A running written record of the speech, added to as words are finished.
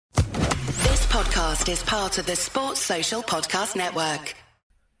podcast is part of the Sports Social Podcast Network.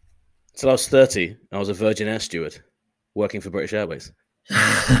 Till I was 30, I was a Virgin Air steward working for British Airways.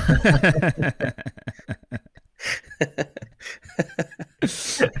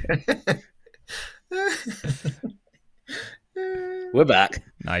 We're back.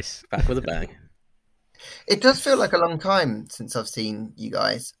 Nice. Back with a bang. It does feel like a long time since I've seen you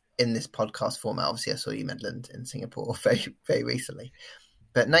guys in this podcast format. Obviously, I saw you Midland in Singapore very, very recently.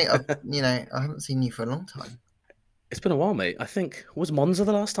 But Nate, I haven't seen you for a long time. It's been a while, mate. I think, was Monza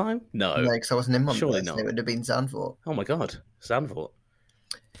the last time? No, because I wasn't in Monza. Surely not. It would have been Zandvoort. Oh my God, Zandvoort.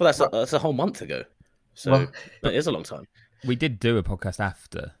 Well, that's a whole month ago. So that is a long time. We did do a podcast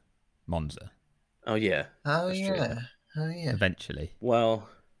after Monza. Oh yeah. Oh yeah. Eventually. Well,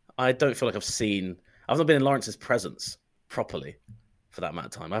 I don't feel like I've not been in Lawrence's presence properly for that amount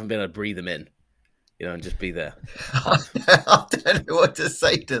of time. I haven't been able to breathe him in, and just be there. I don't know what to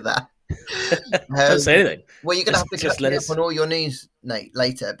say to that. Don't say anything. Well, you're going to have to catch me up on all your news, Nate,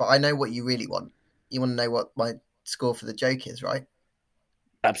 later. But I know what you really want. You want to know what my score for the joke is, right?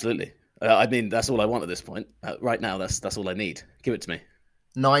 Absolutely. I mean, that's all I want at this point. Right now, that's all I need. Give it to me.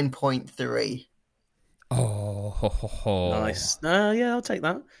 9.3. Oh, nice. Yeah, I'll take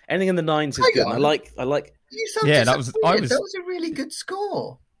that. Anything in the nines is good. I like. You sound that was a really good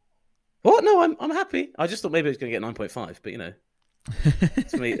score. What? No, I'm happy. I just thought maybe it was going to get 9.5, but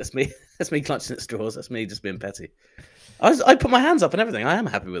That's me clutching at straws. That's me just being petty. I put my hands up and everything. I am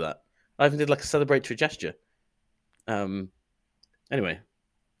happy with that. I even did like a celebratory gesture. Anyway,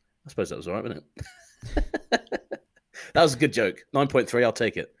 I suppose that was all right, wasn't it? That was a good joke. 9.3. I'll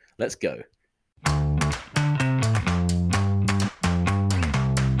take it. Let's go.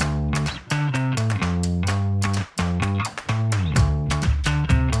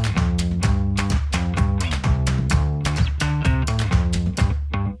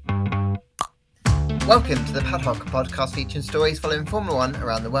 Welcome to the Paddock podcast featuring stories following Formula One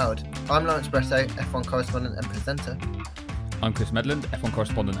around the world. I'm Lawrence Bretto, F1 correspondent and presenter. I'm Chris Medland, F1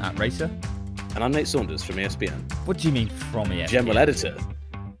 correspondent at Racer. And I'm Nate Saunders from ESPN. What do you mean from ESPN? General editor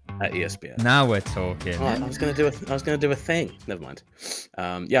at ESPN. Now we're talking. Oh, I was going to do a thing. Never mind.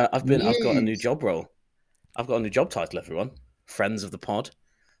 I've got a new job role. I've got a new job title, everyone. Friends of the pod.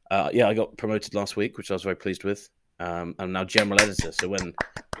 I got promoted last week, which I was very pleased with. I'm now general editor. So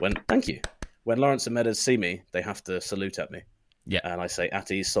thank you. When Lawrence and Meadows see me, they have to salute at me. Yeah. And I say, at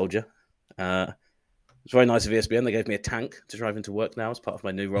ease, soldier. It's very nice of ESPN. They gave me a tank to drive into work now as part of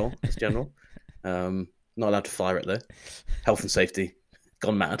my new role as general. Not allowed to fire it, though. Health and safety,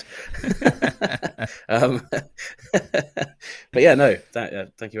 gone mad. But yeah, no,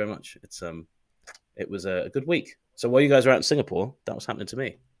 thank you very much. It was a good week. So while you guys were out in Singapore, that was happening to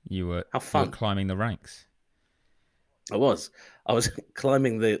me. You were climbing the ranks. I was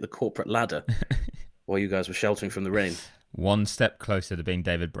climbing the corporate ladder while you guys were sheltering from the rain. One step closer to being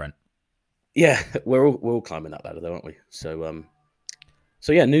David Brent. Yeah, we're all climbing that ladder, though, aren't we? So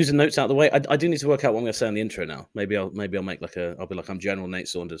yeah, news and notes out of the way. I do need to work out what I'm going to say in the intro now. Maybe I'll make I'll be like, I'm General Nate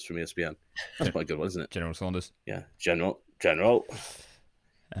Saunders from ESPN. That's quite a good one, isn't it? General Saunders. Yeah, General.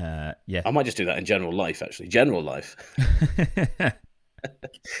 Yeah. I might just do that in general life, actually. General life.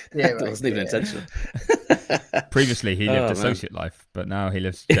 Yeah, That wasn't even intentional. Previously, he lived associate life, but now he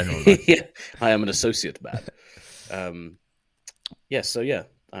lives general life. Yeah, I am an associate man.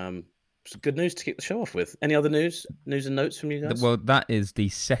 Some good news to kick the show off with. Any other news and notes from you guys? Well, that is the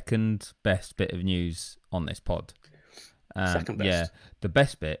second best bit of news on this pod. Second best? Yeah, the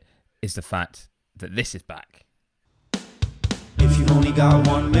best bit is the fact that this is back. If you've only got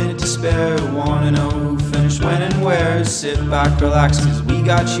 1 minute to spare, wanna know who finished when and where, sit back, relax, cause we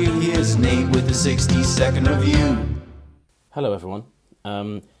got you. Here's Nate with the 60-second review. Hello, everyone.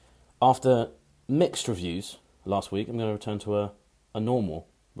 After mixed reviews last week, I'm going to return to a normal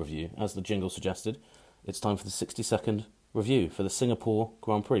review. As the jingle suggested, it's time for the 60-second review for the Singapore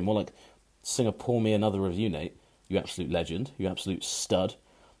Grand Prix. More like Singapore me another review, Nate. You absolute legend. You absolute stud.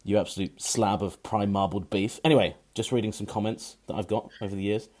 You absolute slab of prime marbled beef. Anyway, just reading some comments that I've got over the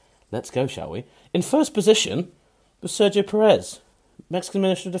years. Let's go, shall we? In first position was Sergio Perez, Mexican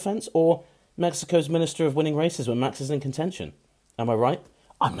Minister of Defense, or Mexico's Minister of Winning Races when Max is in contention. Am I right?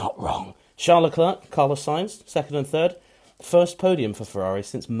 I'm not wrong. Charles Leclerc, Carlos Sainz, second and third. First podium for Ferrari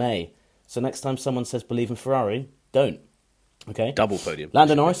since May. So next time someone says believe in Ferrari, don't. Okay? Double podium.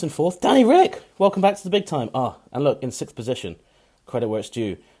 Lando Norris in fourth. Danny Rick, welcome back to the big time. And look, in sixth position, credit where it's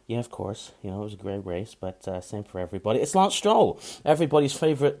due. Yeah, of course, it was a great race, but same for everybody. It's Lance Stroll, everybody's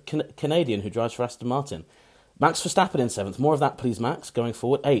favourite Canadian who drives for Aston Martin. Max Verstappen in seventh. More of that, please, Max. Going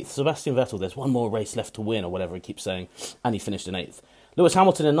forward, eighth. Sebastian Vettel, there's one more race left to win, or whatever he keeps saying, and he finished in eighth. Lewis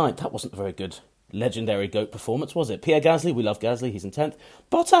Hamilton in 9th. That wasn't a very good legendary GOAT performance, was it? Pierre Gasly, we love Gasly, he's in 10th.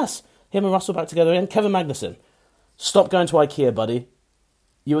 Bottas, him and Russell back together again. Kevin Magnussen, stop going to IKEA, buddy.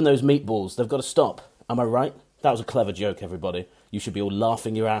 You and those meatballs, they've got to stop. Am I right? That was a clever joke, everybody. You should be all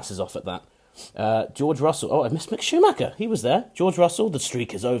laughing your asses off at that. George Russell. Oh, I missed Mick Schumacher. He was there. George Russell, the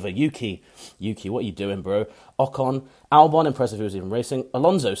streak is over. Yuki, what are you doing, bro? Ocon, Albon, impressive he was even racing.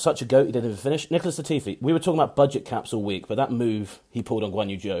 Alonso, such a goat, he didn't even finish. Nicholas Latifi, we were talking about budget caps all week, but that move he pulled on Guan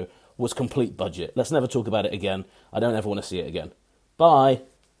Yu Zhou was complete budget. Let's never talk about it again. I don't ever want to see it again. Bye.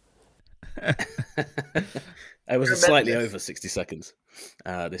 It was slightly over 60 seconds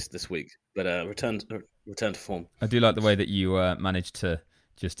this week, but return to form. I do like the way that you managed to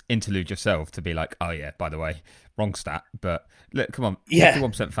just interlude yourself to be like, oh yeah, by the way, wrong stat. But look, come on,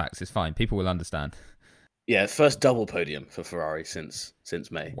 51% facts is fine. People will understand. Yeah, first double podium for Ferrari since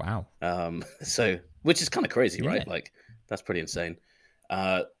May. Wow. So, which is kind of crazy, right? Like, that's pretty insane.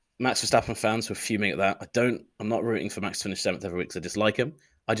 Max Verstappen fans were fuming at that. I'm not rooting for Max to finish 7th every week because I dislike him.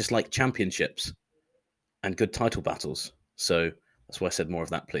 I just like championships and good title battles. So that's why I said more of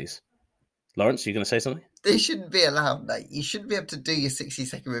that, please. Lawrence, are you going to say something? They shouldn't be allowed, mate. You shouldn't be able to do your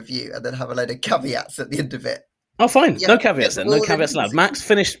 60-second review and then have a load of caveats at the end of it. Oh, fine. Yeah, no caveats then. No caveats allowed. Max,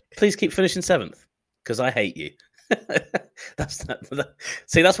 please keep finishing 7th because I hate you.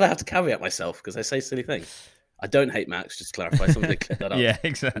 See, that's why I have to caveat myself because I say silly things. I don't hate Max, just to clarify. Someone did clip that up. Yeah,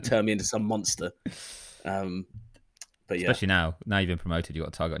 exactly. And turn me into some monster. But yeah. Especially now you've been promoted, you've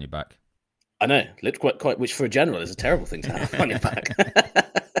got a target on your back. I know, quite, which for a general is a terrible thing to have on your back.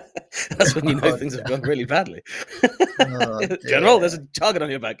 That's when you know things have gone really badly. General, there's a target on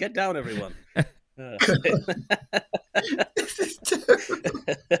your back. Get down, everyone.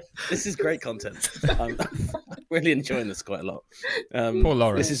 This is great content. I'm really enjoying this quite a lot. Poor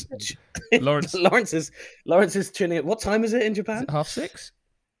Lawrence. Lawrence is tuning in. What time is it in Japan? Is it 6:30?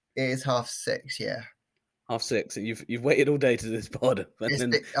 It is 6:30, yeah. 6:30. You've waited all day to this pod, and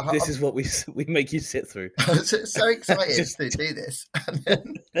then this is what we make you sit through. I was so excited to do this.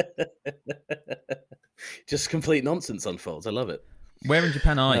 Just complete nonsense unfolds. I love it. Where in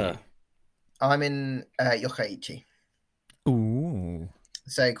Japan are you? I'm in Yokkaichi. Ooh.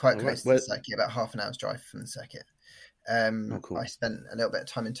 So quite close to the circuit, about half an hour's drive from the circuit. Cool. I spent a little bit of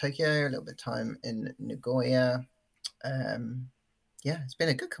time in Tokyo, a little bit of time in Nagoya. It's been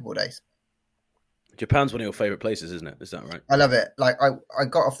a good couple of days. Japan's one of your favourite places, isn't it? Is that right? I love it. Like I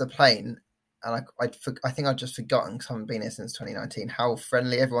got off the plane and I think I'd just forgotten because I haven't been here since 2019 how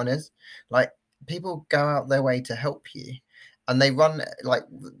friendly everyone is. Like people go out their way to help you. And they run, like,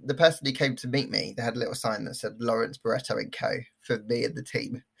 the person who came to meet me, they had a little sign that said Lawrence Barretto and Co. for me and the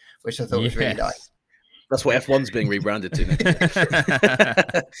team, which I thought was really nice. That's what F1's being rebranded to now.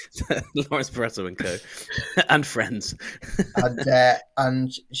 Lawrence Barretto and Co. And friends.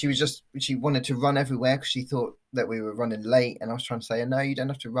 And she wanted to run everywhere because she thought that we were running late. And I was trying to say, no, you don't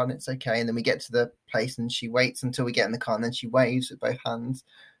have to run. It's okay. And then we get to the place and she waits until we get in the car and then she waves with both hands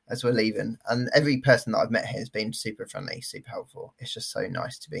as we're leaving. And every person that I've met here has been super friendly, super helpful. It's just so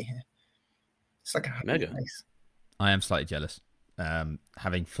nice to be here. It's like a happy place. I am slightly jealous,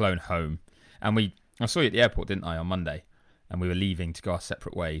 having flown home. And I saw you at the airport, didn't I, on Monday? And we were leaving to go our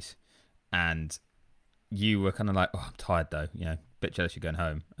separate ways. And you were kind of like, oh, I'm tired though. A bit jealous you're going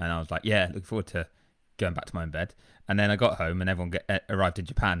home. And I was like, yeah, looking forward to going back to my own bed. And then I got home and everyone arrived in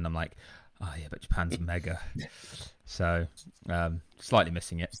Japan. And I'm like, oh yeah, but Japan's mega. So, slightly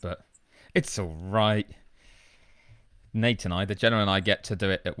missing it, but it's all right. Nate and I, the general and I, get to do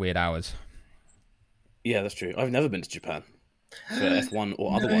it at weird hours. Yeah, that's true. I've never been to Japan for F1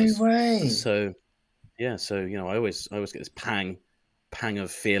 or otherwise. No way. So, I always get this pang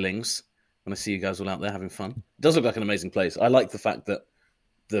of feelings when I see you guys all out there having fun. It does look like an amazing place. I like the fact that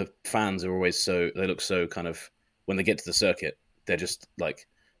the fans are always they look so kind of, when they get to the circuit, they're just like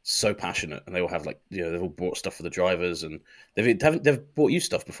so passionate, and they all have they've all bought stuff for the drivers, and they've bought you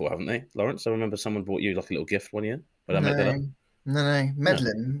stuff before, haven't they, Lawrence? I remember someone bought you like a little gift one year. But I made that up. No.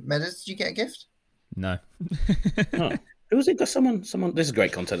 Medlin, did you get a gift? No. Oh. Who was it? Got someone. This is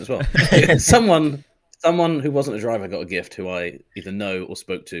great content as well. someone who wasn't a driver got a gift who I either know or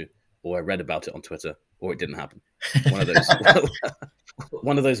spoke to, or I read about it on Twitter, or it didn't happen.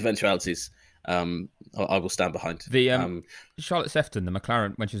 One of those eventualities. I will stand behind. The Charlotte Sefton, the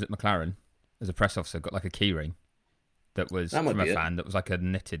McLaren, when she was at McLaren as a press officer, got like a key ring that was from a fan. That was like a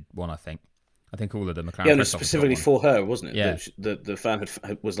knitted one, I think. I think all of the McLaren. Yeah, and it was specifically for her, wasn't it? Yeah. The fan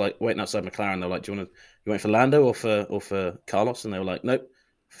was like waiting outside McLaren. They were like, "Do you wait for Lando or for Carlos?" And they were like, "Nope,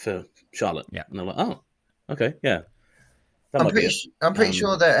 for Charlotte." Yeah. And they're like, "Oh, okay, yeah." I'm pretty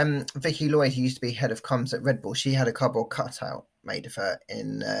sure that Vicky Lloyd, who used to be head of comms at Red Bull, she had a cardboard cutout made of her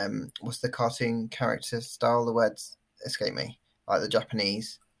in what's the cartoon character style? The words escape me. Like the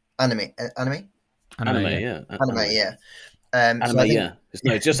Japanese anime. Yeah. Anime, Anime. yeah. Anime, So I think, yeah.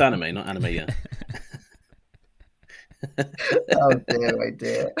 No, it's just anime, not anime, yeah. oh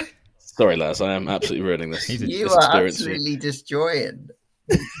dear. Sorry, lads, I am absolutely ruining this. You this are experience absolutely destroying.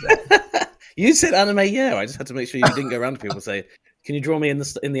 You said anime, yeah. I just had to make sure you didn't go around to people and say, "Can you draw me in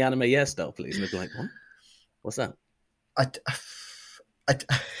the anime, yeah style, please?" And they'd be like, "What? What's that?"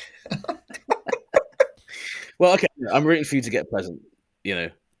 Well, okay, I'm rooting for you to get a present.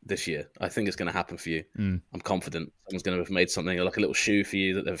 This year, I think it's going to happen for you. I'm confident someone's going to have made something like a little shoe for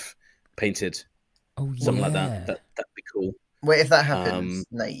you that they've painted. Oh, yeah. Something like that. That'd be cool. Wait, if that happens,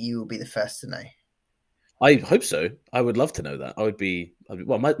 Nate, you will be the first to know. I hope so. I would love to know that.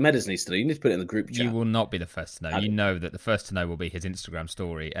 Well, Meadows needs to know. You need to put it in the group chat. You will not be the first to know. You know that the first to know will be his Instagram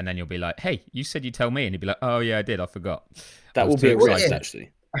story, and then you'll be like, "Hey, you said you'd tell me," and he'll be like, "Oh yeah, I did. I forgot." That will be a rift, excited.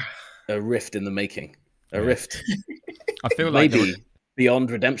 actually. A rift in the making. A rift. I feel like maybe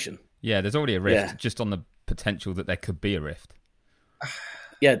beyond redemption. Yeah, there's already a rift just on the potential that there could be a rift.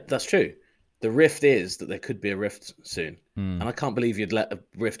 Yeah, that's true. The rift is that there could be a rift soon, and I can't believe you'd let a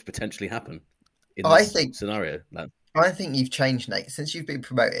rift potentially happen in this scenario. Man. I think you've changed, Nate, since you've been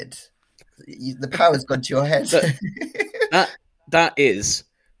promoted. The power's gone to your head. That is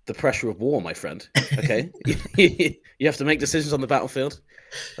the pressure of war, my friend. Okay, you have to make decisions on the battlefield.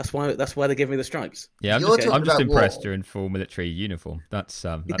 That's why they give me the stripes. Yeah, I'm just impressed you're in full military uniform. That's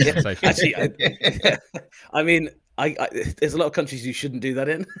sensational. Actually, I mean, there's a lot of countries you shouldn't do that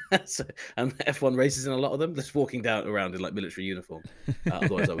in, and F1 races in a lot of them. Just walking around in like military uniform.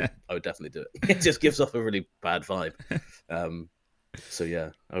 Otherwise, I would definitely do it. It just gives off a really bad vibe. So yeah,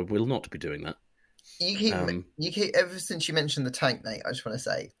 I will not be doing that. You keep ever since you mentioned the tank, Nate. I just want to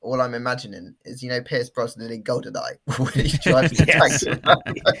say, all I'm imagining is Pierce Brosnan in GoldenEye when he drives the tank.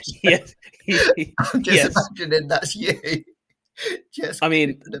 Yes, I'm just imagining that's you. Just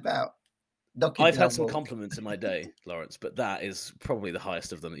about. I've had some compliments in my day, Lawrence, but that is probably the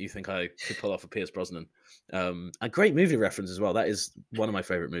highest of them. That you think I could pull off a Pierce Brosnan. A great movie reference as well. That is one of my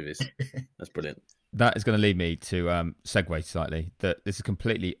favourite movies. That's brilliant. That is going to lead me to segue slightly. That this is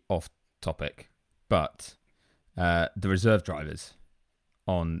completely off topic. But the reserve drivers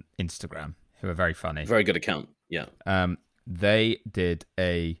on Instagram, who are very funny. Very good account, yeah. They did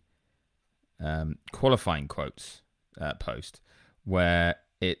a qualifying quotes post where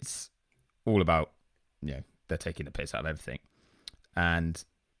it's all about, they're taking the piss out of everything. And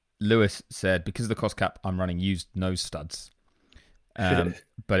Lewis said, because of the cost cap, I'm running used nose studs.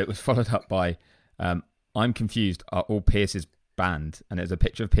 But it was followed up by, I'm confused, are all Pierces banned? And it was a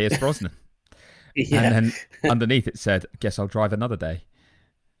picture of Pierce Brosnan. Yeah. And then underneath it said, guess I'll drive another day.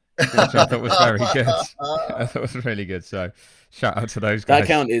 Which I thought was very good. I thought it was really good. So shout out to those guys. That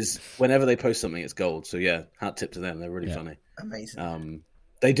account is, whenever they post something, it's gold. So yeah, hat tip to them. They're really funny. Amazing.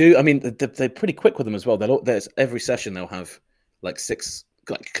 They do. I mean, they're pretty quick with them as well. There's every session they'll have like 6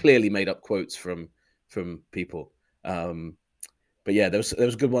 clearly made up quotes from people. But yeah, there was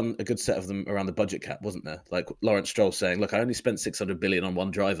a good set of them around the budget cap, wasn't there? Like Lawrence Stroll saying, "Look, I only spent 600 billion on one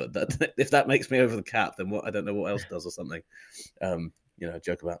driver. That if that makes me over the cap, then what? I don't know what else does or something."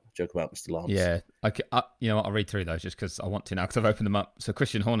 Joke about Mr. Lance. Yeah, I'll read through those just because I want to now because I've opened them up. So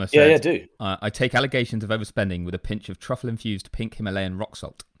Christian Horner said, "Yeah, do." I take allegations of overspending with a pinch of truffle-infused pink Himalayan rock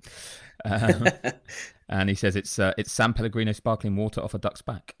salt. And he says it's San Pellegrino sparkling water off a duck's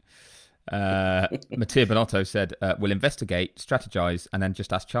back. Mattia Bonotto said, we'll investigate, strategize, and then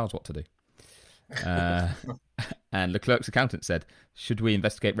just ask Charles what to do. And Leclerc's accountant said, should we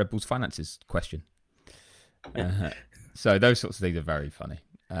investigate Red Bull's finances? Question. So those sorts of things are very funny.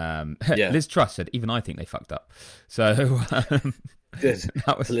 Liz Truss said, even I think they fucked up. So good.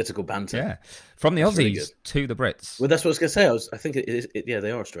 That was political banter. Yeah, from the Aussies really to the Brits. Well, that's what I was going to say. I think it is.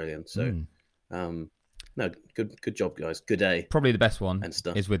 They are Australian. So, no, good job, guys. Good day. Probably the best one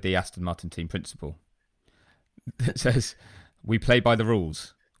is with the Aston Martin team principal. It says, "We play by the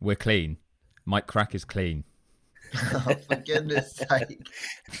rules. We're clean. Mike Crack is clean." Oh, for goodness sake!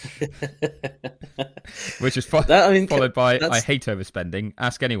 Which is followed by, "I hate overspending.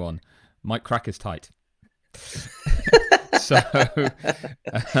 Ask anyone. Mike Crack is tight." So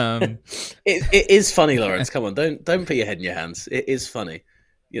it is funny, Lawrence. Come on, don't put your head in your hands. It is funny.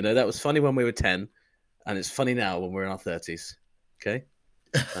 That was funny when we were 10, and it's funny now when we're in our 30s. Okay,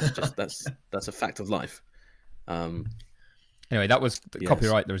 that's a fact of life. Anyway, that was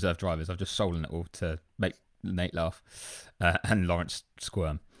copyright the reserve drivers. I've just stolen it all to make Nate laugh and Lawrence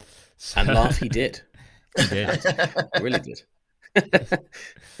squirm. And laugh he did. He did. Really did.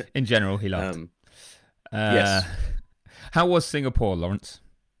 In general, he laughed. Yes. How was Singapore, Lawrence?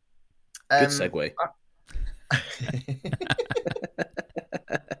 Good segue.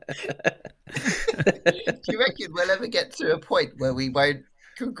 Do you reckon we'll ever get to a point where we won't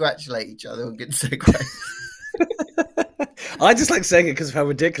congratulate each other on good segues? I just like saying it because of how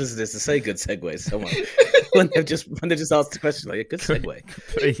ridiculous it is to say good segues. Someone when they've just asked the question, like a good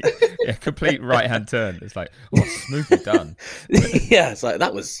segue, Complete right hand turn. It's like, oh, smoothly done. Yeah, it's like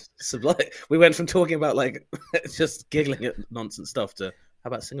that was sublime. We went from talking about like just giggling at nonsense stuff to how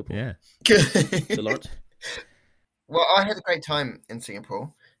about Singapore? Yeah. To Lawrence. Well, I had a great time in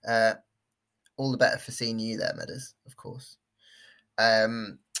Singapore. All the better for seeing you there, Meadows, of course.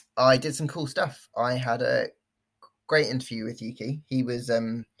 I did some cool stuff. I had a great interview with Yuki.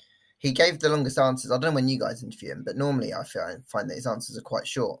 He gave the longest answers. I don't know when you guys interview him, but normally I find that his answers are quite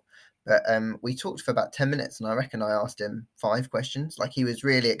short. But we talked for about 10 minutes, and I reckon I asked him 5 questions. Like, he was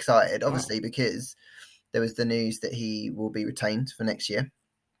really excited, obviously, because there was the news that he will be retained for next year,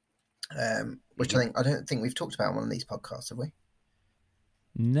 which I don't think we've talked about on one of these podcasts, have we?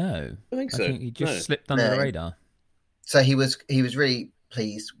 No, I think so. I think he just slipped under the radar. So he was really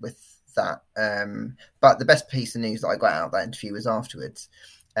pleased with that. But the best piece of news that I got out of that interview was afterwards.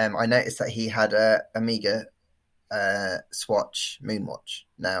 I noticed that he had a Amiga Swatch Moonwatch.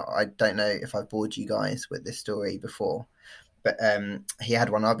 Now, I don't know if I've bored you guys with this story before, but he had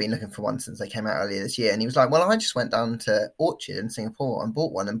one. I've been looking for one since they came out earlier this year. And he was like, well, I just went down to Orchard in Singapore and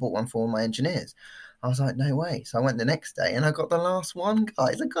bought one for all my engineers. I was like, no way. So I went the next day and I got the last one,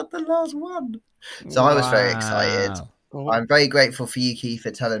 guys. I got the last one. So I was very excited. I'm very grateful for Yuki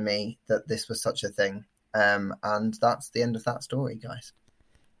for telling me that this was such a thing. And that's the end of that story, guys.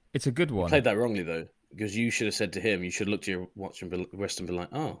 It's a good one. You played that wrongly, though, because you should have said to him, you should look to your watch and wrist and be like,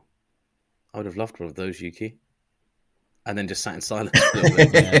 oh, I would have loved one of those, Yuki. And then just sat in silence for a little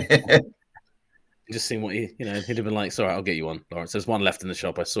bit. Yeah. Just seeing what he'd have been like, sorry, I'll get you one, Lawrence. There's one left in the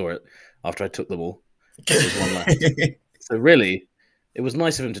shop. I saw it after I took them all. There's one left. So really, it was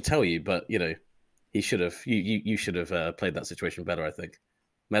nice of him to tell you, but, he should have, you should have played that situation better, I think.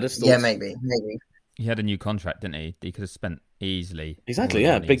 Meadows, thoughts? Yeah, maybe. He had a new contract, didn't he? He could have spent easily. Exactly,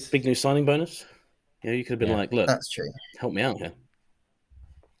 yeah. Big new signing bonus. You could have been like, look, that's true. Help me out here.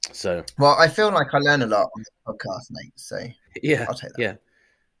 So, well, I feel like I learn a lot on the podcast, mate. So yeah, I'll take that. Yeah.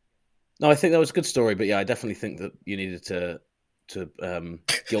 No, I think that was a good story, but yeah, I definitely think that you needed to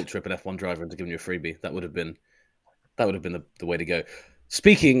guilt trip an F1 driver into giving you a freebie. That would have been the way to go.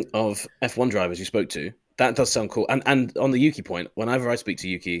 Speaking of F1 drivers you spoke to, that does sound cool. And on the Yuki point, whenever I speak to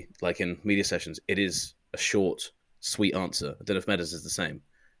Yuki, like in media sessions, it is a short, sweet answer. I don't know if Meadows is the same.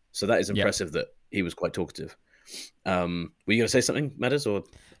 So that is impressive that he was quite talkative. Were you going to say something, Meadows? Or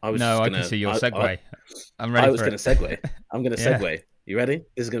I can see your segue. I'm ready. I was going to segue. I'm going to segue. You ready?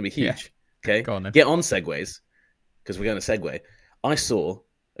 This is going to be huge. Yeah. Okay, go on then. Get on segues because we're going to segue. I saw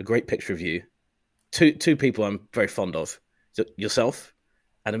a great picture of you. Two people I'm very fond of. So yourself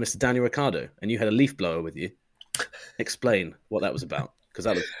and a Mr. Daniel Ricciardo, and you had a leaf blower with you. Explain what that was about, because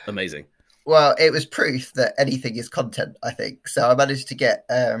that was amazing. Well, it was proof that anything is content, I think. So I managed to get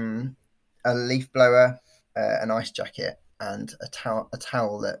a leaf blower, an ice jacket, and a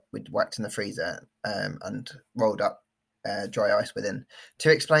towel that we'd whacked in the freezer and rolled up dry ice within,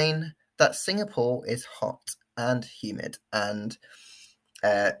 to explain that Singapore is hot and humid, and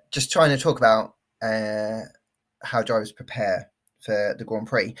just trying to talk about how drivers prepare for the Grand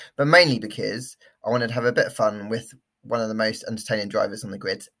Prix, but mainly because I wanted to have a bit of fun with one of the most entertaining drivers on the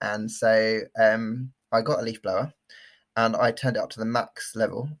grid. And so I got a leaf blower and I turned it up to the max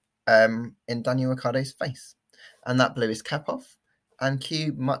level in Daniel Ricciardo's face, and that blew his cap off and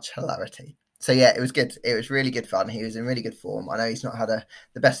cue much hilarity. So yeah, it was good. It was really good fun. He was in really good form. I know he's not had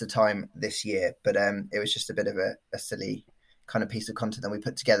the best of time this year, but it was just a bit of a silly kind of piece of content that we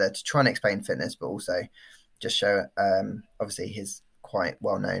put together to try and explain fitness, but also just show obviously his quite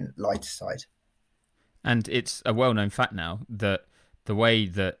well-known lighter side. And it's a well-known fact now that the way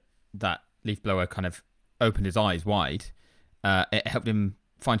that leaf blower kind of opened his eyes wide, it helped him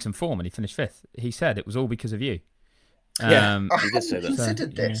find some form, and he finished 5th. He said it was all because of you. I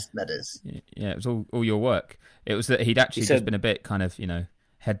considered this, Meadows. Yeah, it was all your work. It was that he'd actually just been a bit kind of,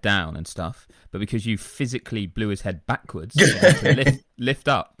 head down and stuff, but because you physically blew his head backwards, he had to lift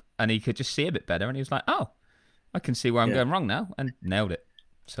up, and he could just see a bit better, and he was like, oh, I can see where I'm going wrong now, and nailed it.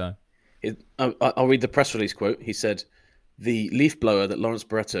 So I'll read the press release quote. He said, the leaf blower that Lawrence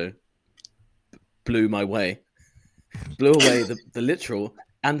Barretto blew my way, blew away the literal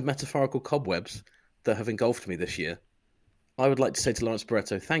and metaphorical cobwebs that have engulfed me this year. I would like to say to Lawrence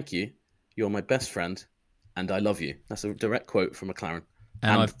Barretto, thank you. You're my best friend, and I love you. That's a direct quote from McLaren.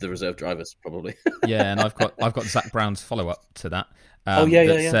 And the reserve drivers, probably. Yeah, and I've got Zach Brown's follow-up to that.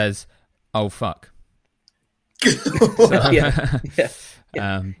 That says, "Oh fuck." Yeah.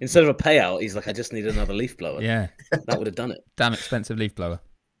 Instead of a payout, he's like, I just need another leaf blower. Yeah. That would have done it. Damn expensive leaf blower.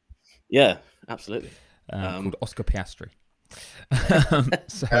 Yeah, absolutely. Called Oscar Piastri.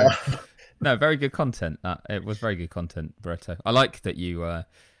 No, very good content. It was very good content, Barretto. I like that you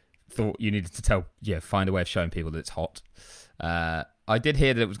thought you needed to find a way of showing people that it's hot. I did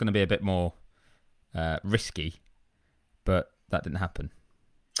hear that it was going to be a bit more risky, but that didn't happen.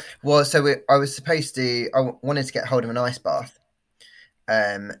 Well, I was supposed to. I wanted to get hold of an ice bath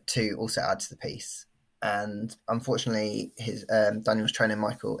to also add to the piece, and unfortunately, his Daniel's trainer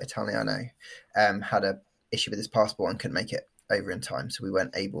Michael Italiano had a issue with his passport and couldn't make it over in time, so he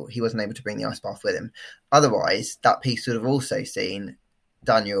wasn't able to bring the ice bath with him. Otherwise, that piece would have also seen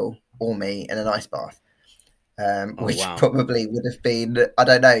Daniel or me in an ice bath. Which probably would have been, I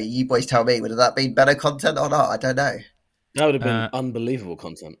don't know, you boys tell me, would have that been better content or not? I don't know. That would have been unbelievable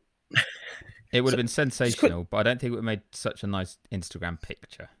content. It would have been sensational, but I don't think it would have made such a nice Instagram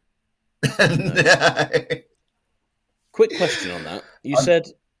picture. No. Quick question on that. You said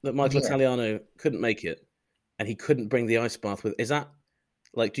that Michael Italiano couldn't make it and he couldn't bring the ice bath with. Is that,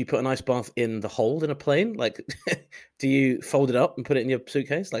 like, do you put an ice bath in the hold in a plane? Like, do you fold it up and put it in your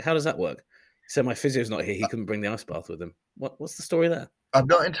suitcase? Like, how does that work? So my physio's not here. He couldn't bring the ice bath with him. What's the story there? I'm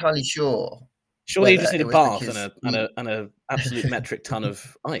not entirely sure. Surely you just need a bath and a absolute metric ton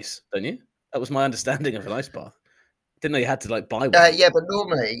of ice, don't you? That was my understanding of an ice bath. Didn't know you had to buy one. Yeah, but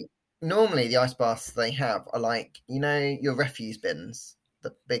normally the ice baths they have are like, your refuse bins,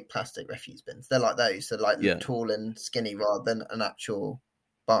 the big plastic refuse bins. They're like those. So tall and skinny rather than an actual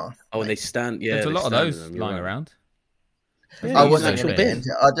bath. Oh, and they stand. Yeah, there's a lot of those lying around. Yeah, I wasn't going to get into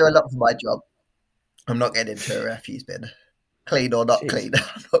it. I do a lot for my job. I'm not getting into a refuse bin. Clean or not clean,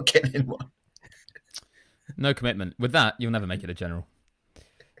 I'm not getting in one. No commitment. With that, you'll never make it a general.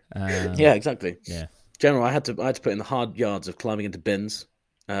 Yeah, exactly. Yeah. General, I had to put in the hard yards of climbing into bins.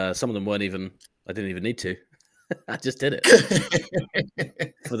 Some of them I didn't even need to. I just did it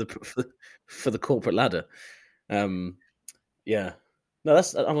for the corporate ladder. Yeah. No,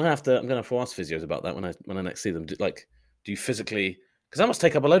 I'm gonna have to ask physios about that when I next see them. Do you physically? Because that must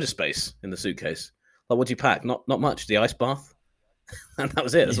take up a load of space in the suitcase. Like, what do you pack? Not much. The ice bath, and that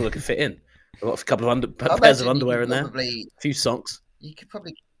was it. That's all I could fit in. I've got a couple of pairs of underwear in there, a few socks. You could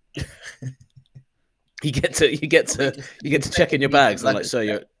probably. You get to check in your bags. They're like, sir,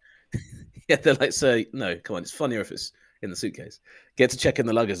 you're. Yeah, they're like, sir, no, come on. It's funnier if it's in the suitcase. Get to check in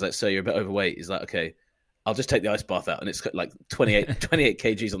the luggage. Like, sir, you're a bit overweight. He's like, okay, I'll just take the ice bath out, and it's like 28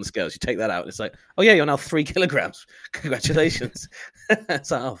 kgs on the scales. You take that out, and it's like, oh yeah, you're now 3 kilograms. Congratulations.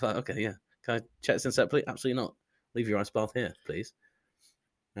 It's like, oh, okay, yeah. Can I check this in separately? Absolutely not. Leave your ice bath here, please.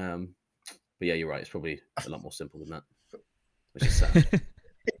 But yeah, you're right. It's probably a lot more simple than that, which is sad.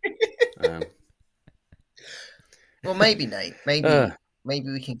 Well, maybe Nate.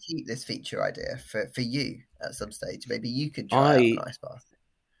 Maybe we can keep this feature idea for you at some stage. Maybe you could try out an ice bath.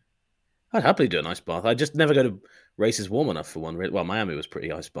 I'd happily do an ice bath. I just never go to races warm enough for one. Well, Miami was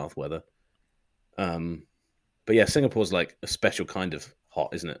pretty ice bath weather. But yeah, Singapore's like a special kind of hot,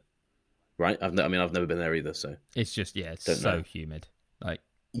 isn't it? Right? I've never been there either, so it's just it's so humid. Like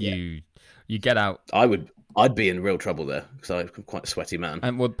you get out. I'd be in real trouble there because I'm quite a sweaty man.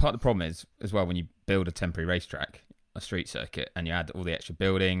 And part of the problem is as well when you build a temporary racetrack, a street circuit, and you add all the extra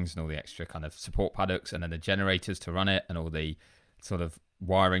buildings and all the extra kind of support paddocks, and then the generators to run it, and all the sort of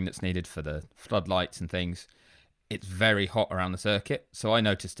wiring that's needed for the floodlights and things. It's very hot around the circuit, so I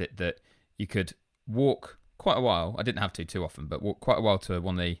noticed that you could walk quite a while. I didn't have to too often, but walk quite a while to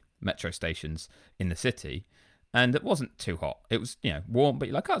one of the metro stations in the city, and it wasn't too hot. It was warm, but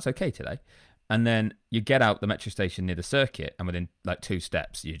you're like, oh, it's okay today. And then you get out the metro station near the circuit, and within like 2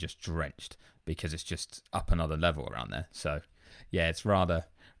 steps, you're just drenched because it's just up another level around there. So yeah, it's rather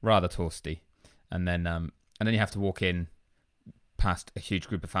toasty. And then you have to walk in past a huge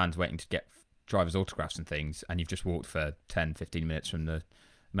group of fans waiting to get drivers' autographs and things, and you've just walked for 10-15 minutes from the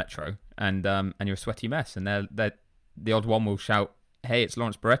metro, and you're a sweaty mess. And the odd one will shout, "Hey, it's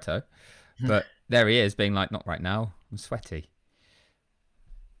Lawrence Barretto," but there he is, being like, "Not right now. I'm sweaty."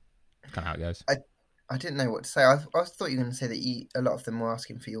 That's kind of how it goes. I didn't know what to say. I thought you were going to say that a lot of them were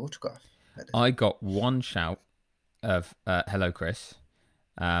asking for your autograph. I got one shout of "Hello, Chris,"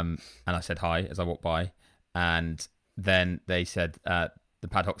 and I said hi as I walked by, and then they said the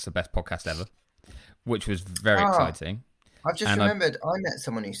Paddock's the best podcast ever, which was very exciting. I've just remembered I met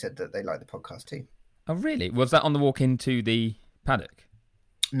someone who said that they liked the podcast too. Oh, really? Was that on the walk into the paddock?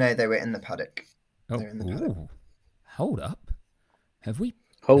 No, they were in the paddock. Oh, hold up. Have we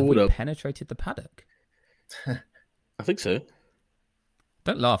Hold up. penetrated the paddock? I think so.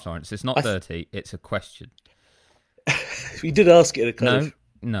 Don't laugh, Lawrence. It's not dirty. It's a question. You did ask it in a kind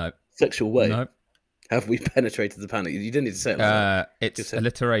No. of sexual way. No. Have we penetrated the paddock? You didn't need to say it like that. It's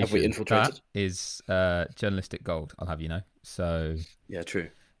alliteration. Have we infiltrated? That is journalistic gold, I'll have you know. So yeah, true.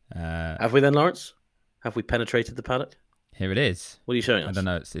 Have we then, Lawrence? Have we penetrated the paddock? Here it is. What are you showing us? I don't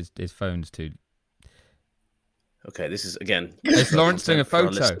know. It's his phone's too... Okay, this is, again... It's Lawrence doing a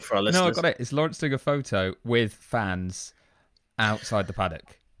photo. For our listeners. No, I got it. It's Lawrence doing a photo with fans outside the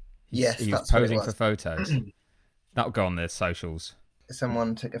paddock. He's posing for photos. That'll go on their socials.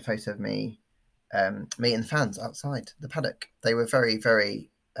 Someone took a photo of me meeting fans outside the paddock. They were very, very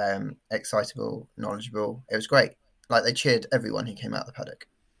excitable, knowledgeable. It was great. Like, they cheered everyone who came out of the paddock.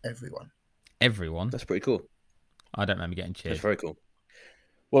 Everyone. That's pretty cool. I don't remember getting cheered. That's very cool.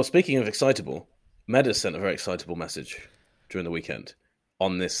 Well, speaking of excitable, Meadows sent a very excitable message during the weekend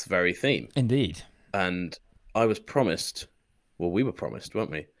on this very theme. Indeed. And I was promised, well, we were promised,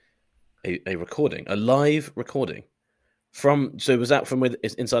 weren't we? A recording, a live recording from. So was that from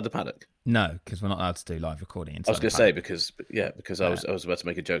inside the paddock? No, because we're not allowed to do live recording inside. I was going to say because I was about to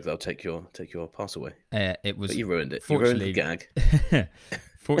make a joke that I'll take your pass away. It was. But you ruined it. You ruined the gag.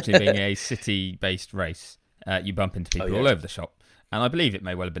 Fortunately, being a city-based race, you bump into people all over the shop, and I believe it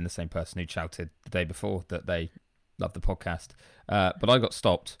may well have been the same person who shouted the day before that they loved the podcast. But I got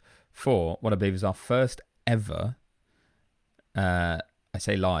stopped for what I believe is our first ever. I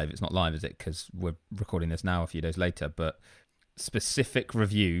say live, it's not live, is it? Because we're recording this now a few days later, but specific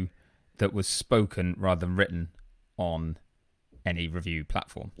review that was spoken rather than written on any review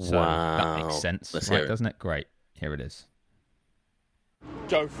platform. So that makes sense, right, doesn't it? Great. Here it is.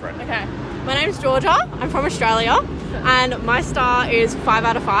 Go for it. Okay. My name's Georgia. I'm from Australia, and my star is 5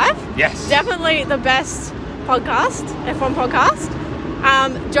 out of 5. Yes. Definitely the best podcast, F1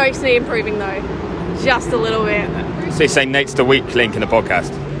 podcast. Jokes need improving though, just a little bit. So you're saying Nate's the weak link in the podcast?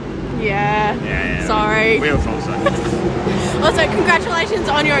 Yeah. Sorry. We all thought so. Also, congratulations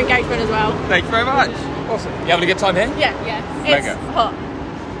on your engagement as well. Thank you very much. Awesome. You having a good time here? Yeah. Mega. It's hot.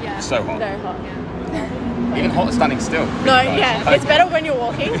 Yeah. So hot. Very hot. Yeah. Even hotter standing still. No, yeah. It's better when you're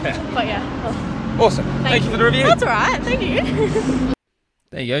walking. But yeah. Awesome. Thank you for the review. That's all right. Thank you.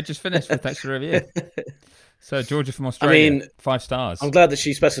 There you go. Just finished with thanks for the review. So Georgia from Australia. I mean, 5 stars. I'm glad that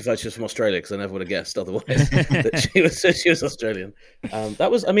she specified she was from Australia because I never would have guessed otherwise that she was Australian.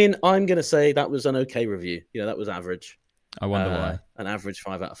 That was. I mean, I'm going to say that was an okay review. You know, that was average. I wonder why. An average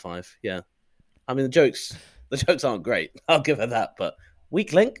 5 out of 5. Yeah. I mean, the jokes aren't great. I'll give her that. But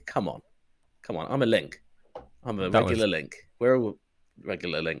weak link? Come on. I'm a link. I'm a regular link. We're all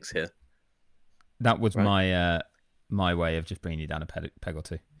regular links here. That was right? my way of just bringing you down a peg or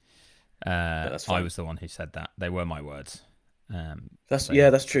two. That's fine. I was the one who said that. They were my words. That's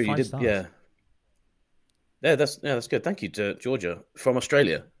true. You did. Stars. Yeah, that's good. Thank you to Georgia from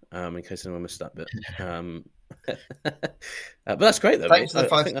Australia. In case anyone missed that bit. But that's great though. Thanks for the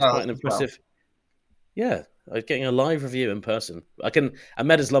 5 I think that's quite an impressive. Well. Yeah, getting a live review in person. And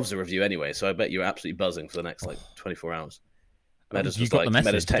Meadows loves a review anyway, so I bet you're absolutely buzzing for the next 24 hours. Meadows was like,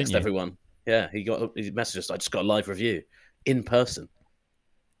 Meadows text everyone. Yeah, he messaged us. I just got a live review in person.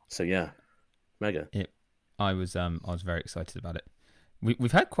 So yeah, mega. I was very excited about it.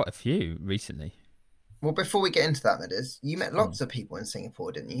 We've had quite a few recently. Well, before we get into that, Meadows, you met lots of people in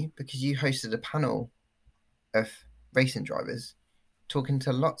Singapore, didn't you? Because you hosted a panel of racing drivers talking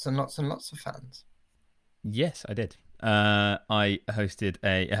to lots and lots and lots of fans. Yes, I did. I hosted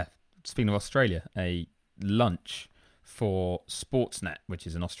speaking of Australia, a lunch for Sportsnet, which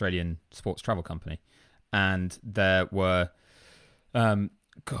is an Australian sports travel company. And there were, it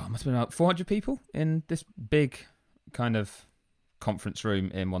must have been about 400 people in this big kind of conference room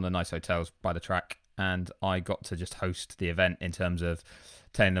in one of the nice hotels by the track. And I got to just host the event in terms of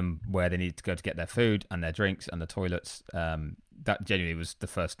telling them where they needed to go to get their food and their drinks and the toilets. That genuinely was the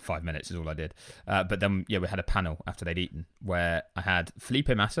first 5 minutes is all I did. But then, we had a panel after they'd eaten where I had Felipe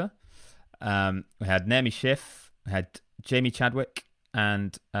Massa, we had Naomi Schiff, I had Jamie Chadwick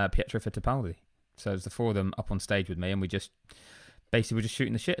and Pietro Fittipaldi. So it was the 4 of them up on stage with me, and we just basically were just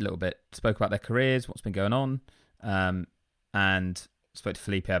shooting the shit a little bit. Spoke about their careers, what's been going on, and spoke to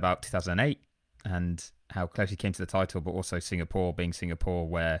Felipe about 2008 and how close he came to the title, but also Singapore being Singapore,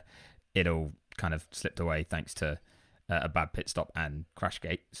 where it all kind of slipped away thanks to a bad pit stop and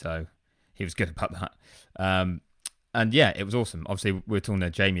Crashgate. So he was good about that. And yeah, it was awesome. Obviously, we were talking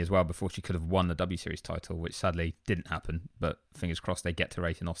to Jamie as well before she could have won the W Series title, which sadly didn't happen. But fingers crossed they get to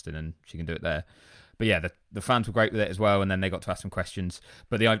race in Austin and she can do it there. But yeah, the fans were great with it as well, and then they got to ask some questions.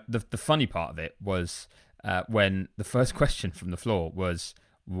 But the funny part of it was when the first question from the floor was,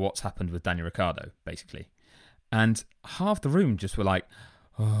 what's happened with Daniel Ricciardo, basically. And half the room just were like,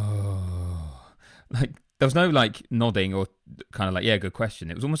 oh. Like, there was no, like, nodding or kind of like, yeah, good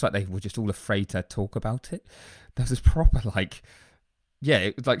question. It was almost like they were just all afraid to talk about it. There was this proper, like... Yeah,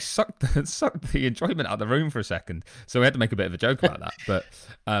 it was like sucked the enjoyment out of the room for a second. So we had to make a bit of a joke about that. But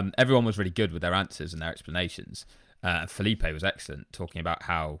everyone was really good with their answers and their explanations. Felipe was excellent, talking about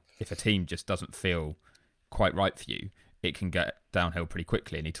how if a team just doesn't feel quite right for you, it can get downhill pretty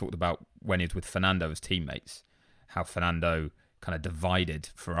quickly. And he talked about when he was with Fernando as teammates, how Fernando kind of divided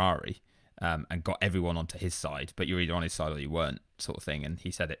Ferrari and got everyone onto his side, but you're either on his side or you weren't, sort of thing. And he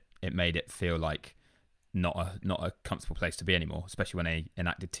said it made it feel like not a comfortable place to be anymore, especially when they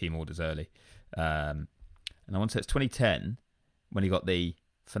enacted team orders early. And I want to say it's 2010 when he got the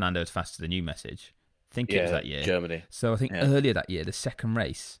Fernando is faster than you message. I think it was that year. Germany. So I think earlier that year, the second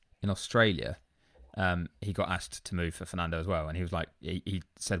race in Australia, he got asked to move for Fernando as well. And he was like, he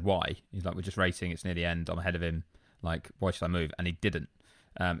said, why? He's like, we're just racing. It's near the end. I'm ahead of him. Like, why should I move? And he didn't.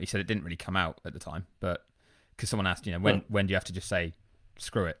 He said it didn't really come out at the time, but because someone asked, when do you have to just say,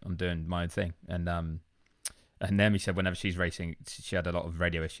 screw it, I'm doing my own thing? And then he said whenever she's racing, she had a lot of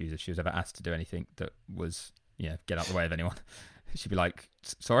radio issues. If she was ever asked to do anything that was, get out the way of anyone, she'd be like,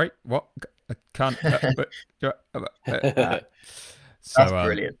 sorry, what? I can't. So, That's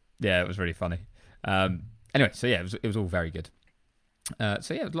brilliant. Yeah, it was really funny. Anyway, so yeah, it was all very good.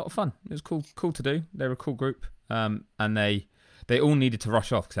 So yeah, it was a lot of fun. It was cool to do. They were a cool group. And they all needed to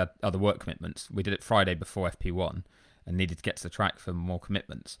rush off because they had other work commitments. We did it Friday before FP1 and needed to get to the track for more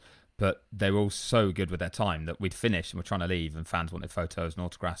commitments. But they were all so good with their time that we'd finished and we're trying to leave and fans wanted photos and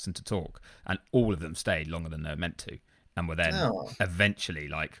autographs and to talk. And all of them stayed longer than they were meant to. And were then eventually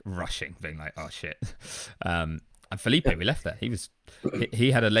like rushing, being like, oh shit. And Felipe, we left there.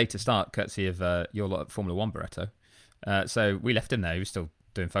 He had a later start courtesy of your lot at Formula One, Barretto. So we left him there. He was still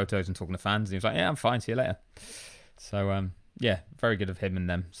doing photos and talking to fans. And he was like, yeah, I'm fine. See you later. So, yeah, very good of him and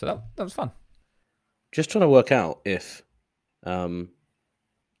them. So that was fun. Just trying to work out if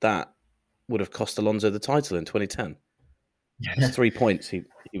that would have cost Alonso the title in 2010. It's 3 points he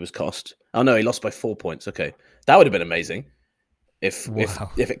was cost. Oh no, he lost by 4 points. Okay, that would have been amazing if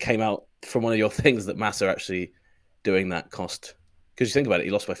it came out from one of your things that Massa actually doing that cost. Because you think about it,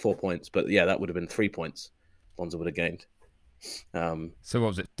 he lost by 4 points, but yeah, that would have been 3 points. Alonso would have gained. So what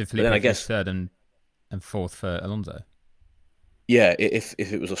was it? Did Felipe I guess third and fourth for Alonso? Yeah, if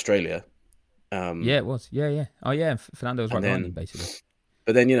it was Australia. Yeah, it was. Yeah. Oh yeah, Fernando was right behind him basically.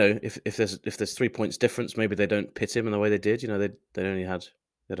 But then if there's 3 points difference, maybe they don't pit him in the way they did.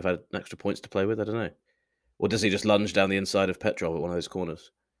 They'd have had extra points to play with. I don't know. Or does he just lunge down the inside of Petrov at one of those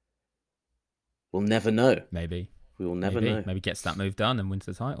corners? We'll never know. Maybe we will never know. Maybe gets that move done and wins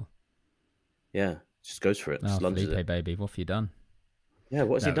the title. Yeah, just goes for it. Oh, Felipe, baby, what have you done? Yeah,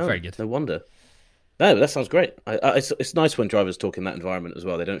 what has he done? Very good. No wonder. No, that sounds great. It's nice when drivers talk in that environment as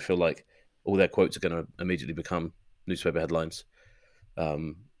well. They don't feel like all their quotes are going to immediately become newspaper headlines.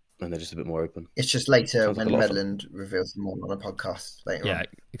 And they're just a bit more open. It's just later when Medland reveals them all on a podcast later on. Yeah,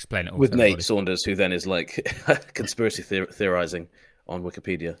 explain it all with Nate Saunders, who then is like conspiracy theorizing on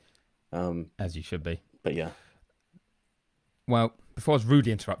Wikipedia. As you should be. But yeah. Well, before I was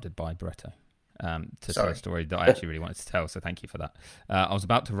rudely interrupted by Barretto to tell a story that I actually really wanted to tell, so thank you for that. I was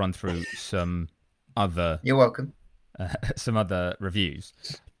about to run through some other... You're welcome. Some other reviews,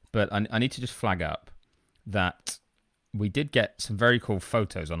 but I need to just flag up that we did get some very cool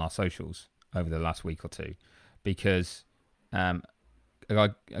photos on our socials over the last week or two, because a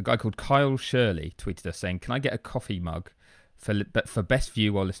guy called Kyle Shirley tweeted us saying, "Can I get a coffee mug for best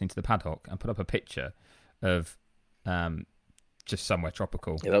view while listening to the Paddock?" and put up a picture of just somewhere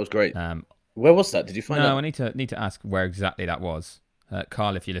tropical. Yeah, that was great. Where was that? Did you find out? No, I need to ask where exactly that was.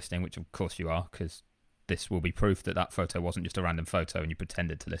 Carl, if you're listening, which of course you are, because this will be proof that photo wasn't just a random photo and you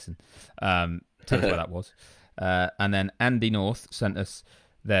pretended to listen. Tell us where that was. And then Andy North sent us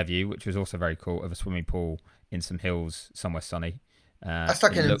their view, which was also very cool, of a swimming pool in some hills somewhere sunny. That's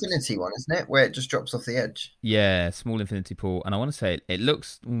like an infinity one, isn't it? Where it just drops off the edge. Yeah, small infinity pool. And I want to say it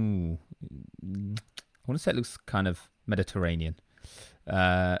looks... I want to say it looks kind of Mediterranean.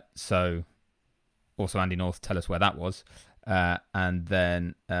 So also Andy North, tell us where that was. And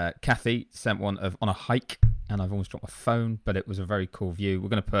then Kathy sent one on a hike, and I've almost dropped my phone, but it was a very cool view. We're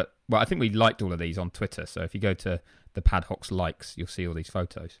going to put... Well, I think we liked all of these on Twitter, so if you go to the Padhock's likes, you'll see all these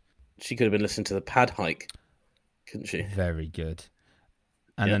photos. She could have been listening to the Pad Hike, couldn't she? Very good.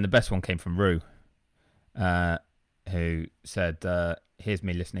 And then the best one came from Rue, who said, "Here's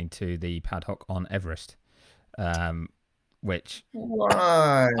me listening to the Padhock on Everest." which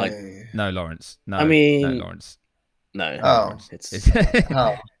Why? no, Lawrence. No, I mean, no, Lawrence. No, Oh. it's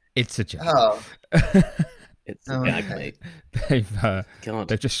Oh. It's a joke. Oh. it's a Oh, gag, okay. mate.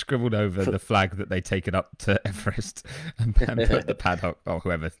 They've just scribbled over the flag that they take it up to Everest and put the paddock, or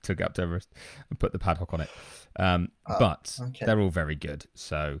whoever took it up to Everest, and put the paddock on it. But okay. they're all very good.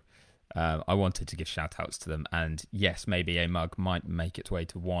 So I wanted to give shout outs to them. And yes, maybe a mug might make its way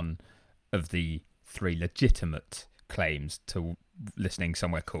to one of the 3 legitimate claims to listening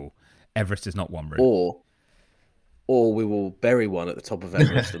somewhere cool. Everest is not one room. Or we will bury one at the top of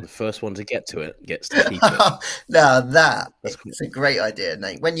Everest, and the first one to get to it gets to keep it. Now that's a great idea,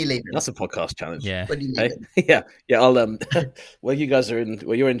 Nate. When you leave, That's a podcast challenge. Yeah. When you Hey? leave, yeah. I'll well, you guys are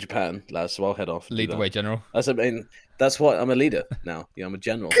you're in Japan, lads. So I'll head off. and Lead do the that. way, General. That's what I'm a leader now. Yeah, I'm a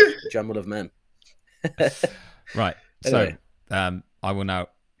general of men. Right. Anyway. So I will now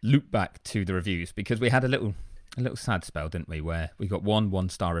loop back to the reviews, because we had a little sad spell, didn't we, where we got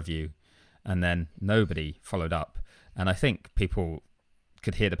 1-star review and then nobody followed up. And I think people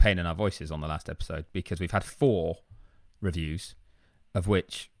could hear the pain in our voices on the last episode, because we've had 4 reviews, of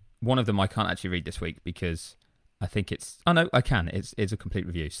which one of them I can't actually read this week because I think it's... Oh, no, I can. It's a complete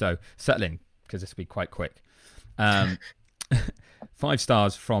review. So settle in, because this will be quite quick. 5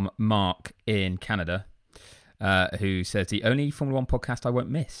 stars from Mark in Canada, who says, the only Formula 1 podcast I won't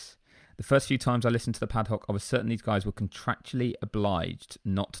miss. The first few times I listened to the Paddock, I was certain these guys were contractually obliged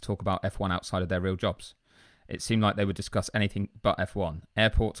not to talk about F1 outside of their real jobs. It seemed like they would discuss anything but F1.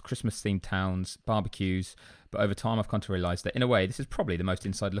 Airports, Christmas-themed towns, barbecues. But over time, I've come to realise that, in a way, this is probably the most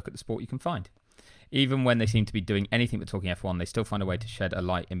inside look at the sport you can find. Even when they seem to be doing anything but talking F1, they still find a way to shed a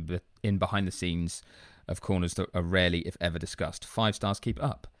light in behind the scenes of corners that are rarely, if ever, discussed. 5 stars, keep it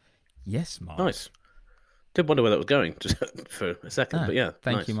up. Yes, Mark. Nice. Did wonder where that was going just for a second, but yeah.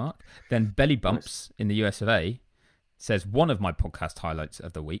 Thank you, Mark. Then Belly Bumps in the US of A says, one of my podcast highlights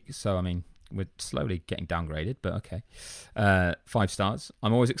of the week. So, I mean... We're slowly getting downgraded, but okay. 5 stars.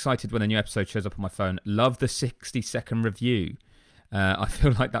 I'm always excited when a new episode shows up on my phone. Love the 60-second review. I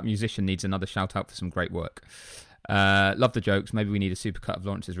feel like that musician needs another shout-out for some great work. Love the jokes. Maybe we need a supercut of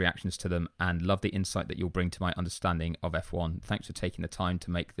Lawrence's reactions to them. And love the insight that you'll bring to my understanding of F1. Thanks for taking the time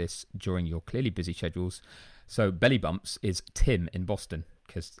to make this during your clearly busy schedules. So Belly Bumps is Tim in Boston,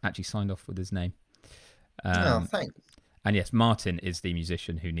 because actually signed off with his name. thanks. And yes, Martin is the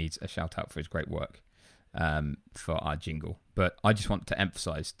musician who needs a shout out for his great work for our jingle. But I just want to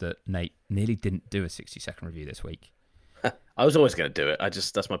emphasise that Nate nearly didn't do a 60-second review this week. I was always going to do it.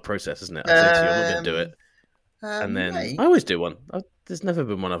 That's my process, isn't it? I say to you, I'm not going to do it. And then Nate? I always do one. There's never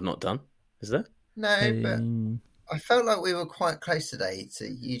been one I've not done. Is there? No, but I felt like we were quite close today to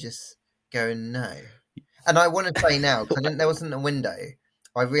you just going no. And I want to say now, because there wasn't a window,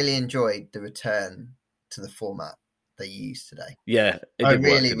 I really enjoyed the return to the format they used today. Yeah, I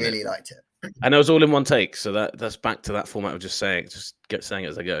really liked it. And it was all in one take, so that's back to that format of just saying it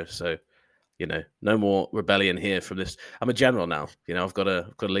as I go. So, no more rebellion here from this. I'm a general now. I've got to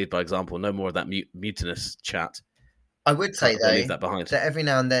lead by example. No more of that mutinous chat. I would say though leave that behind. That every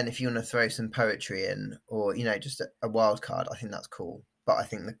now and then, if you want to throw some poetry in, or just a wild card, I think that's cool. But I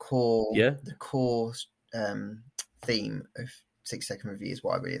think the core theme of 6-second review is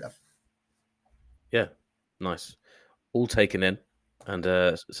what I really love. Yeah, nice. All taken in, and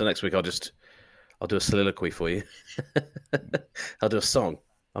so next week I'll do a soliloquy for you. I'll do a song.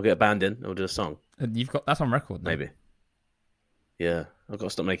 I'll get a band in. I'll do a song. And that's on record, maybe. Yeah, I've got to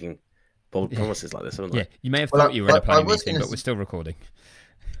stop making bold promises like this, haven't I? Yeah, you may have thought you were in a planning meeting, but we're still recording.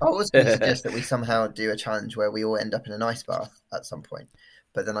 I was going to suggest that we somehow do a challenge where we all end up in an ice bath at some point,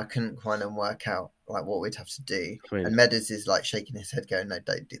 but then I couldn't kind of work out what we'd have to do. And Meadows is shaking his head, going, "No,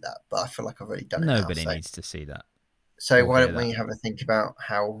 don't do that." But I feel like I've already done it. Nobody needs to see that. So why don't we have a think about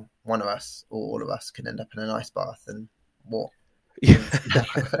how one of us or all of us can end up in an ice bath and what?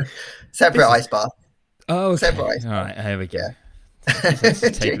 Separate ice bath. Oh, okay. Separate ice bath. All right, here we go. Yeah. This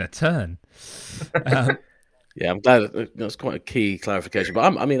is taking a turn. Yeah, I'm glad that's quite a key clarification. But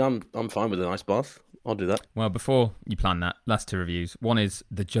I'm fine with an ice bath. I'll do that. Well, before you plan that, last 2 reviews. One is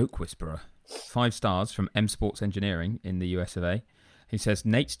The Joke Whisperer. 5 stars from M Sports Engineering in the US of A. He says,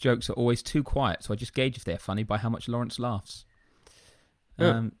 Nate's jokes are always too quiet, so I just gauge if they're funny by how much Lawrence laughs.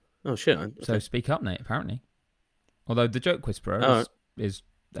 Oh shit. Okay. So speak up, Nate, apparently. Although The Joke Whisperer is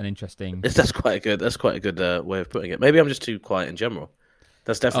an interesting... That's quite a good way of putting it. Maybe I'm just too quiet in general.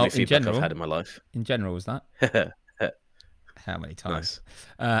 That's definitely feedback I've had in my life. In general, was that? How many times?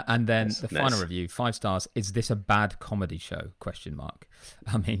 Nice. And then the final review, 5 stars. Is this a bad comedy show? ?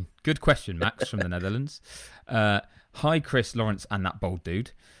 I mean, good question, Max from the Netherlands. Hi, Chris, Lawrence, and that bold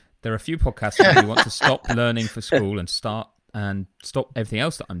dude. There are a few podcasts that you want to stop learning for school and start and stop everything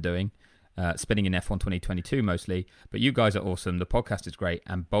else that I'm doing, spinning in F1 2022 mostly. But you guys are awesome. The podcast is great.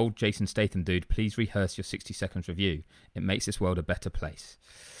 And bold Jason Statham, dude, please rehearse your 60 seconds review. It makes this world a better place.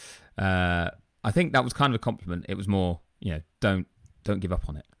 I think that was kind of a compliment. It was more, don't give up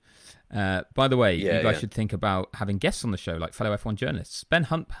on it. By the way, you guys should think about having guests on the show, like fellow F1 journalists. Ben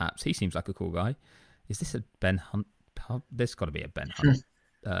Hunt, perhaps. He seems like a cool guy. Is this a Ben Hunt pub? There's got to be a Ben Hunt.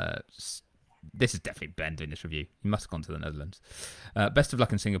 This is definitely Ben doing this review. He must have gone to the Netherlands. Best of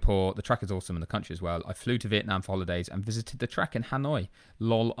luck in Singapore. The track is awesome and the country as well. I flew to Vietnam for holidays and visited the track in Hanoi.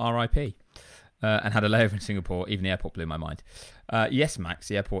 Lol, RIP. And had a layover in Singapore. Even the airport blew my mind. Yes, Max,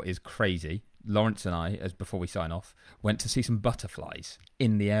 the airport is crazy. Lawrence and I, as before we sign off, went to see some butterflies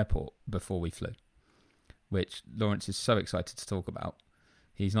in the airport before we flew, which Lawrence is so excited to talk about.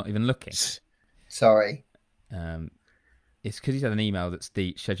 He's not even looking. Sorry. It's because he's had an email that's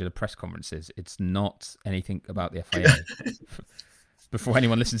the schedule of press conferences. It's not anything about the FIA. Before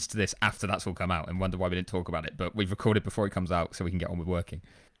anyone listens to this after that's all come out and wonder why we didn't talk about it, but we've recorded before it comes out so we can get on with working.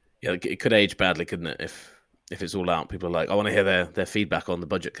 Yeah, it could age badly, couldn't it? If it's all out, people are like, I want to hear their feedback on the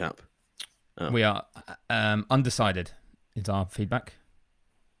budget cap. Oh. We are undecided is our feedback.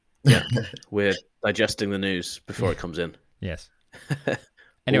 Yeah, we're digesting the news before it comes in. Yes.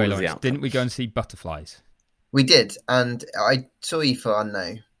 Anyway, Lawrence, didn't we go and see butterflies? We did, and I saw you for,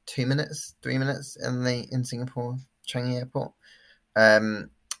 3 minutes in Singapore, Changi Airport. And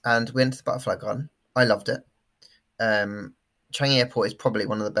we went to the Butterfly Garden. I loved it. Changi Airport is probably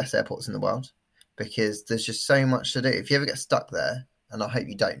one of the best airports in the world because there's just so much to do. If you ever get stuck there, and I hope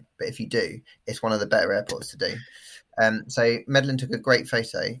you don't, but if you do, it's one of the better airports to do. So Medlin took a great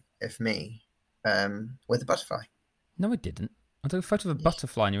photo of me with a butterfly. No, I didn't. I took a photo of a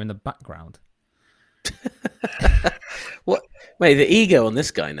butterfly and you're in the background. What? Wait, the ego on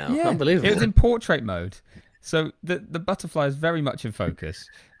this guy now. Yeah, unbelievable. It was in portrait mode. So the butterfly is very much in focus.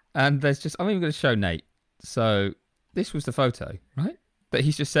 And I'm even going to show Nate. So this was the photo, right? But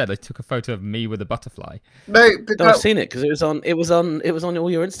he's just said I took a photo of me with a butterfly. No, I've seen it because it was on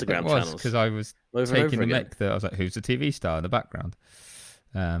all your Instagram channels. Because I was taking the mic that I was like, who's the TV star in the background?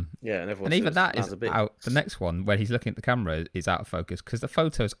 And even that is out. The next one where he's looking at the camera is out of focus because the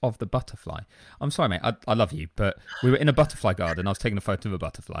photos of the butterfly. I'm sorry, mate. I love you, but we were in a butterfly garden. I was taking a photo of a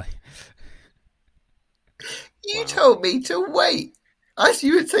butterfly. You told me to wait as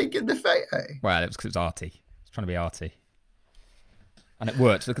you were taking the photo. Well, it was because it was arty. It's trying to be arty. And it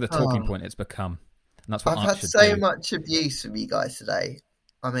works. Look at the talking point it's become. And that's what I've had so much abuse from you guys today.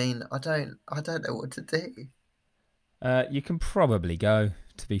 I mean, I don't know what to do. You can probably go,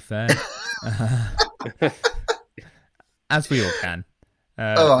 to be fair. As we all can.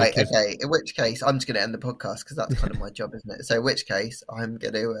 All right, okay. In which case, I'm just going to end the podcast because that's kind of my job, isn't it? So, in which case, I'm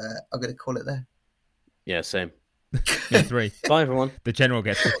going to call it there. Yeah, same. Me 3. Bye, everyone. The general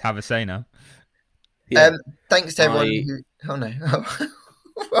gets to have a say now. Yeah. Thanks to everyone. Oh no!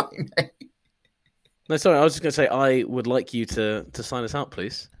 No, sorry. I was just going to say I would like you to sign us out,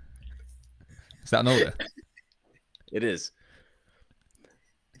 please. Is that an order? It is.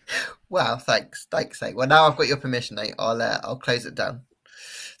 Wow! Thanks, Nate. Well, now I've got your permission, Nate. I'll close it down.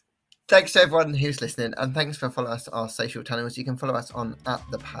 Thanks to everyone who's listening, and thanks for following us on our social channels. You can follow us on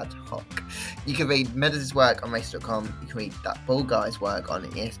 @thepadhock. You can read Meadows' work on race.com. You can read that bald guy's work on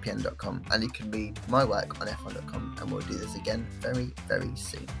ESPN.com, and you can read my work on F1.com. And we'll do this again very, very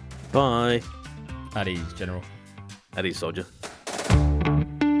soon. Bye. At ease, General. At ease, soldier.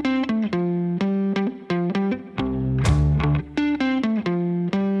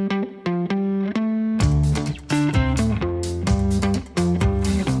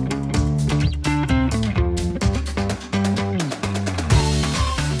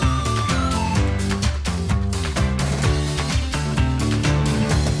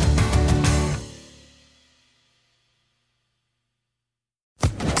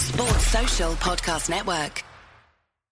 Social Podcast Network.